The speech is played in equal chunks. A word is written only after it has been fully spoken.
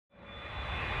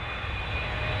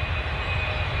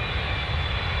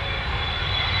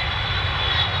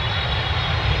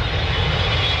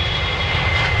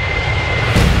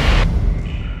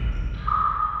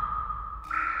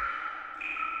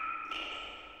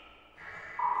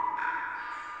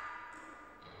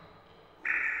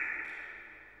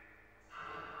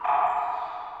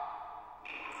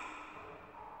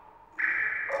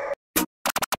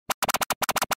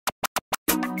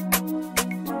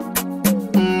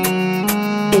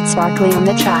It's Sparkly on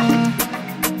the track.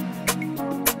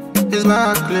 It's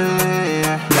Sparkly.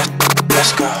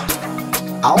 Let's go.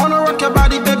 I wanna rock your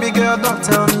body, baby girl, don't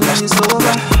tell me it's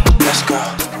over. Let's go.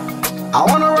 I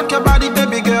wanna rock your body,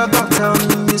 baby girl, don't tell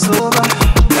me it's over.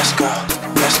 Let's go.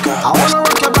 Let's go. I wanna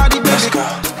rock your body, Let's baby. go.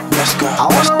 Let's go. I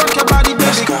wanna rock your body,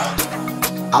 Let's baby. go.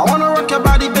 I wanna rock your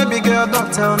body, baby girl,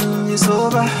 don't tell me it's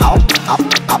over.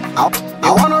 I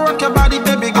wanna rock your body,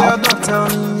 baby girl, don't tell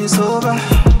me it's over.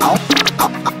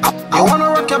 I wanna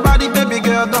rock your body, baby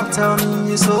girl, don't tell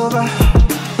me it's over.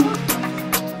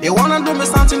 You wanna do me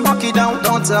something, buck it down,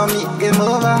 don't tell me game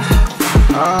over.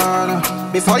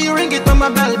 Before you ring it on my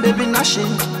bell, baby,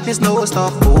 nothing, it's no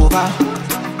stop over.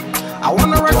 I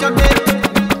wanna rock your day,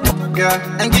 girl,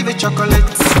 and give it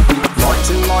chocolates.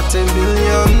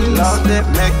 Multi-million love that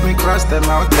make me cross the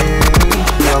mountain.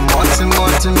 You're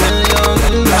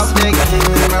multi-million love that give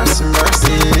me mercy,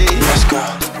 mercy. Let's go.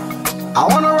 I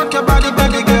wanna rock your body,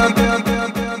 baby girl.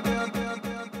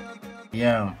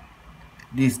 Yeah,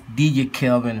 this DJ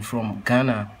Kelvin from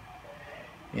Ghana.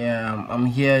 Yeah, I'm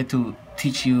here to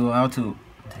teach you how to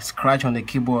scratch on the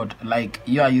keyboard like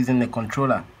you are using the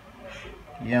controller.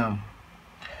 Yeah,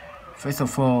 first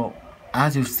of all,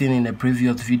 as you've seen in the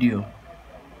previous video,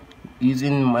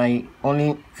 using my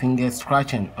only finger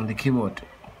scratching on the keyboard,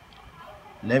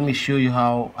 let me show you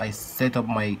how I set up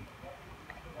my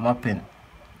mapping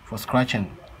for scratching.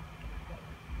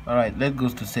 Alright, let's go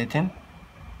to setting.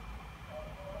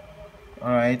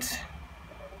 Alright,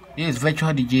 this is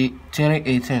Virtual DJ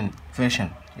 2018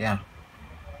 version. Yeah,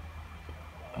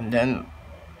 and then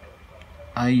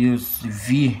I use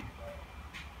V.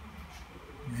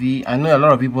 I know a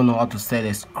lot of people know how to set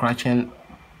a scratching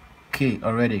key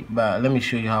already, but let me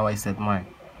show you how I set mine.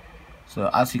 So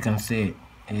as you can see,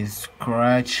 is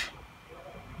scratch.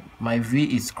 My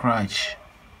V is scratch.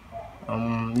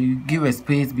 You give a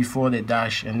space before the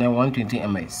dash and then 120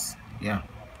 ms. Yeah,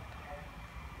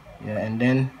 and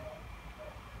then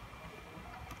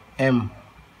M,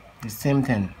 the same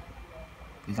thing.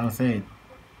 You can say it.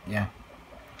 Yeah.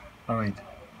 Alright,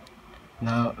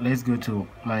 now let's go to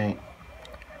my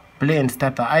play and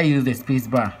starter. I use the space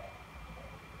bar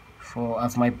for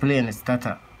as my play and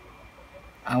starter.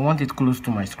 I want it close to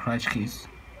my scratch keys.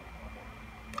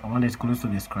 I want it close to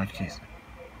the scratch keys.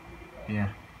 Yeah,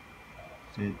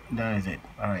 so that is it.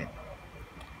 Alright,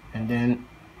 and then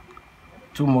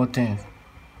two more things.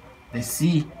 The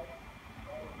C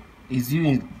is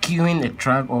you queuing a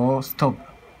track or stop.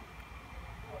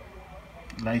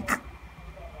 Like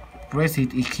press it,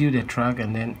 cue the track,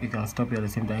 and then you can stop it at the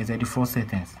same time. It's a default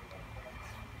settings.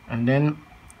 And then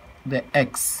the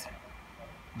X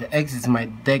is my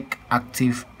deck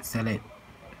active select.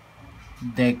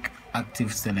 Deck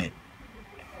active select.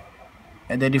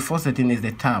 And the default setting is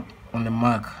the tab on the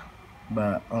Mac,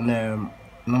 but on the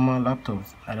normal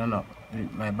laptops, I don't know.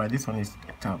 But this one is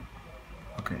a tab.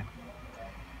 Okay.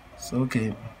 So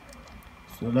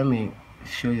let me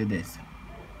show you this.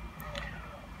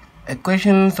 A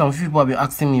question some people have been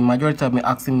asking me, majority have been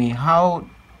asking me, how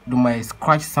do my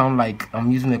scratch sound like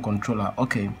I'm using a controller?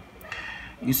 Okay,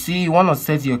 you see, you want to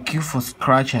set your cue for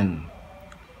scratching.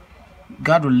 You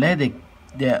got to let the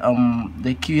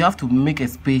cue, you have to make a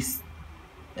space,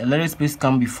 a little space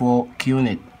come before cueing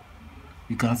it.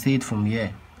 You can see it from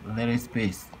here, a little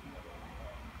space,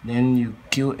 then you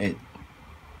cue it.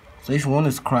 So if you want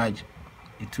to scratch,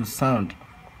 it will sound.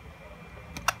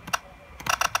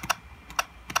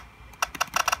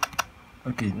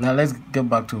 Okay, now let's get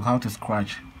back to how to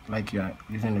scratch like you are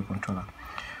using the controller.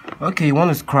 Okay, you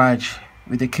want to scratch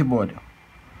with the keyboard.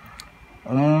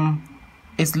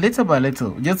 It's little by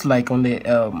little, just like on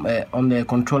the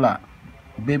controller,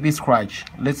 baby scratch,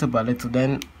 little by little.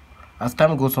 Then as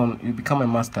time goes on, you become a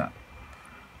master.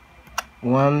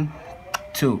 1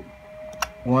 2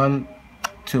 1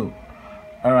 2.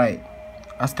 All right,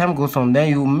 as time goes on,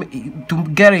 then to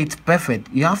get it perfect,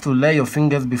 you have to let your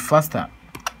fingers be faster.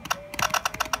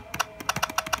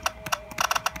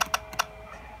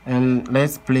 And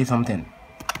let's play something.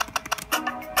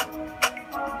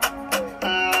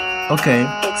 Okay,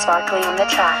 It's Sparkly on the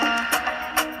track.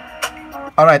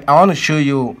 alright, I want to show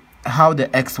you how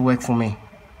the X work for me.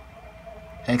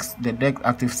 X, the deck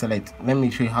active select. Let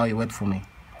me show you how it worked for me.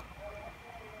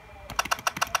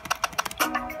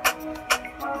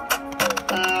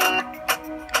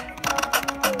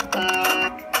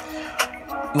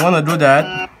 You want to do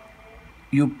that,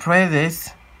 you press this,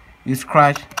 you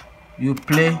scratch, you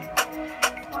play,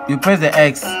 you press the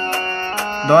X.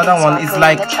 The other one is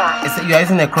like you are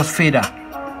using a crossfader.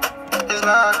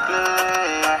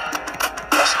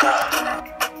 Let's go.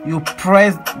 You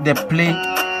press the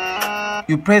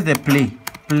play,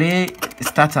 play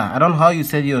starter. I don't know how you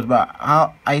said yours, but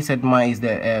how I said mine is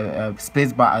the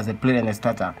space bar as a play and a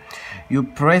starter. You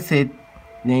press it,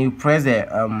 then you press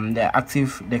the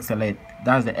active deck select,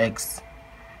 that's the X.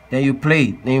 Then you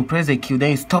play, then you press the Q,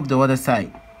 then you stop the other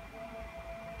side.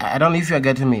 I don't know if you're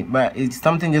getting me, but it's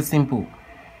something just simple.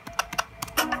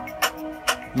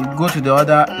 You go to the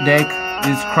other deck,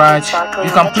 you scratch.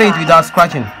 You can play it without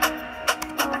scratching.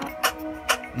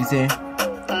 You see?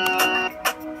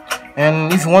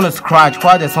 And if you want to scratch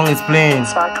while the song is playing,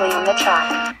 Sparkly on the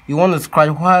track. you want to scratch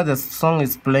while the song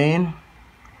is playing.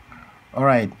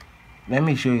 Alright, let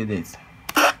me show you this.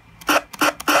 Let's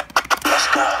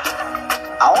go.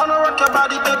 I wanna rock your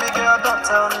body, baby girl, don't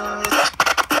tell me.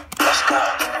 Let's go.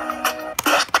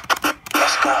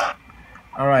 Let's go.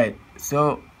 Alright,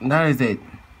 so that is it.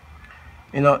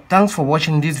 Thanks for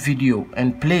watching this video,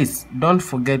 and please don't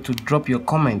forget to drop your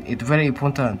comment. It's very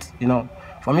important,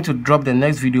 for me to drop the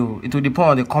next video. It will depend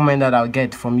on the comment that I'll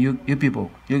get from you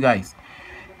people, you guys.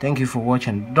 Thank you for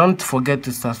watching. Don't forget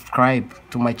to subscribe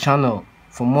to my channel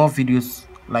for more videos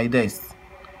like this.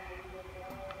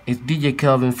 It's DJ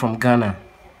Kelvin from Ghana.